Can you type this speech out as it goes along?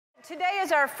Today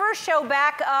is our first show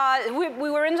back.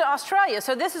 We were in Australia,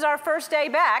 so this is our first day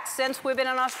back since we've been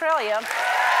in Australia.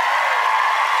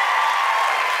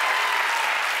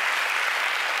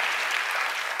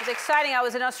 It was exciting. I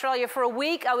was in Australia for a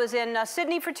week. I was in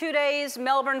Sydney for 2 days,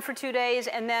 Melbourne for 2 days,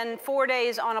 and then 4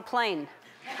 days on a plane.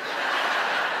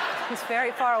 It's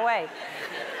very far away.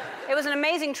 It was an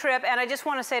amazing trip, and I just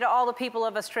want to say to all the people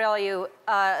of Australia,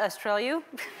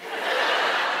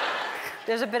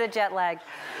 there's a bit of jet lag.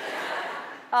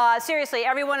 Seriously,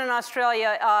 everyone in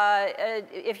Australia,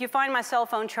 if you find my cell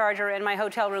phone charger in my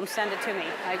hotel room, send it to me.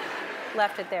 I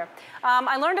left it there.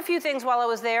 I learned a few things while I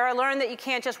was there. I learned that you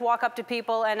can't just walk up to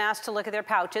people and ask to look at their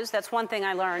pouches. That's one thing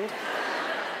I learned.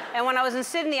 And when I was in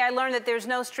Sydney, I learned that there's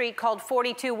no street called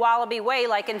 42 Wallaby Way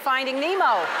like in Finding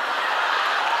Nemo.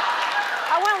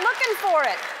 I went looking for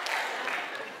it.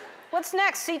 What's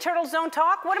next? Sea turtles don't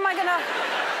talk? What am I gonna...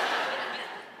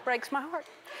 Breaks my heart.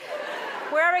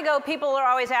 Wherever I go, people are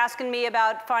always asking me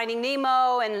about Finding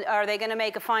Nemo, and are they going to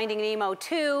make a Finding Nemo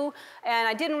 2? And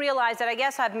I didn't realize that I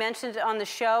guess I've mentioned it on the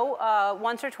show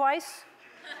once or twice.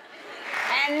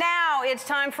 And now it's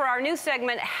time for our new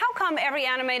segment, How Come Every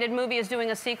Animated Movie is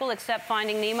Doing a Sequel Except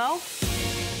Finding Nemo?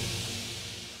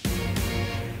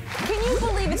 Can you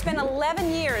believe it's been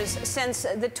 11 years since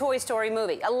the Toy Story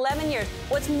movie? 11 years.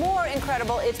 What's more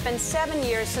incredible, it's been 7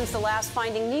 years since the last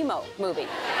Finding Nemo movie.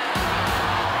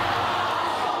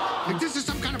 Like this is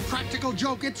some kind of practical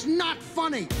joke. It's not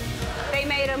funny. They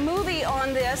made a movie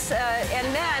on this,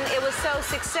 and then it was so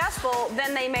successful,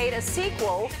 then they made a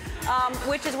sequel,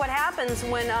 which is what happens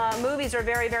when movies are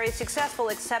very, very successful,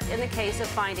 except in the case of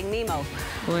Finding Nemo.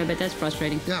 Boy, but that's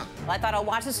frustrating. Yeah. I thought I'll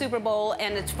watch the Super Bowl,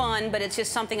 and it's fun, but it's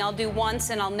just something I'll do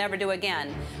once, and I'll never do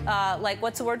again. Like,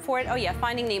 what's the word for it? Oh, yeah,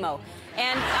 Finding Nemo.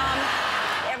 And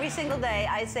every single day,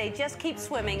 I say, just keep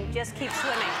swimming, just keep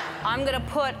swimming. I'm gonna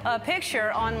put a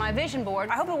picture on my vision board.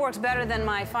 I hope it works better than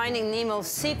my Finding Nemo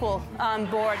sequel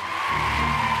board.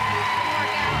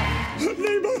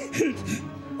 Nemo!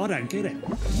 I don't get it.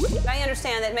 I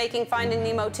understand that making Finding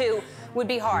Nemo 2 would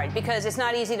be hard because it's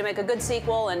not easy to make a good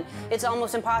sequel, and it's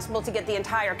almost impossible to get the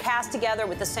entire cast together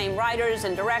with the same writers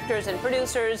and directors and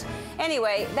producers.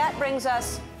 Anyway, that brings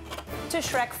us to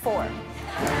Shrek 4.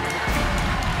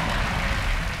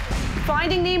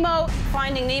 Finding Nemo,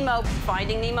 Finding Nemo,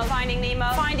 Finding Nemo, Finding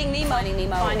Nemo, Finding Nemo, Finding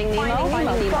Nemo, Finding Nemo, Finding Nemo,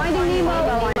 Finding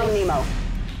Nemo, Finding Nemo.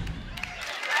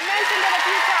 I mentioned it a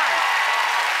few times.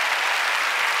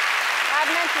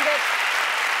 I've mentioned it a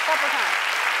couple times.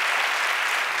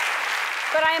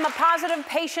 But I am a positive,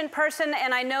 patient person,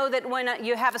 and I know that when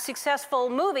you have a successful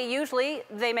movie, usually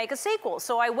they make a sequel.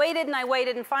 So I waited, and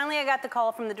finally I got the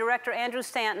call from the director, Andrew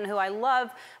Stanton, who I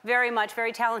love very much,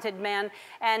 very talented man.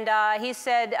 And he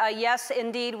said, yes,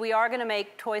 indeed, we are going to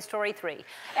make Toy Story 3.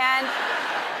 And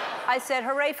I said,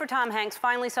 hooray for Tom Hanks,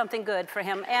 finally something good for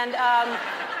him. And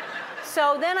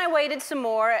so then I waited some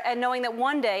more, and knowing that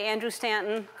one day Andrew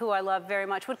Stanton, who I love very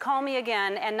much, would call me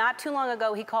again. And not too long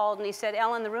ago, he called and he said,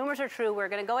 Ellen, the rumors are true. We're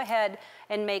going to go ahead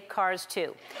and make Cars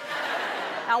 2.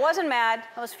 Now, I wasn't mad.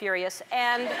 I was furious.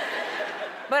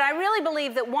 But I really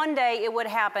believed that one day it would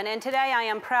happen. And today I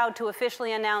am proud to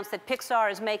officially announce that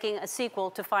Pixar is making a sequel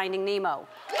to Finding Nemo.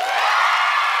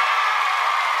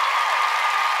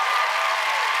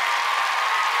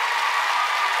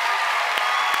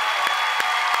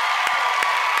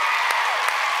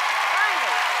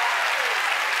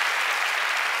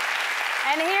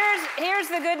 And here's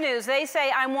the good news. They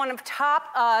say I'm one of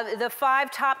the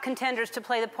 5 top contenders to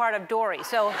play the part of Dory.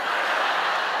 So,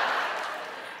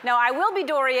 no, I will be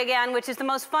Dory again, which is the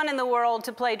most fun in the world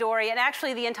to play Dory. And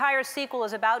actually, the entire sequel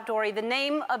is about Dory. The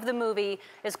name of the movie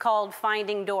is called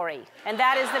Finding Dory. And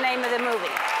that is the name of the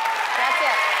movie. That's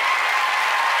it.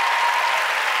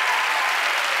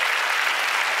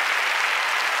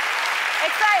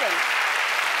 Exciting.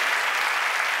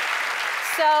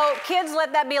 So, kids,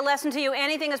 let that be a lesson to you.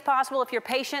 Anything is possible if you're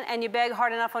patient and you beg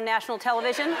hard enough on national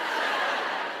television.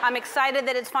 I'm excited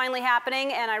that it's finally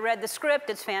happening, and I read the script.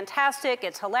 It's fantastic.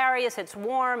 It's hilarious. It's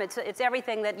warm. It's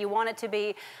everything that you want it to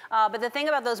be. But the thing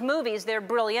about those movies, they're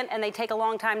brilliant, and they take a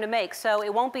long time to make. So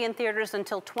it won't be in theaters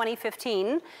until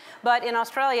 2015. But in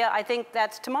Australia, I think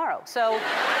that's tomorrow. So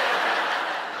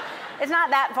it's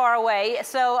not that far away.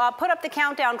 So put up the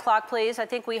countdown clock, please. I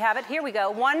think we have it. Here we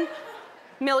go.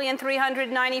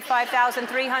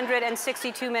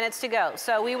 1,395,362 minutes to go.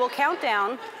 So we will count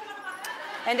down.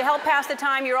 And to help pass the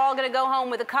time, you're all going to go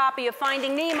home with a copy of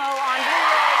Finding Nemo on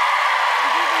Blu-ray.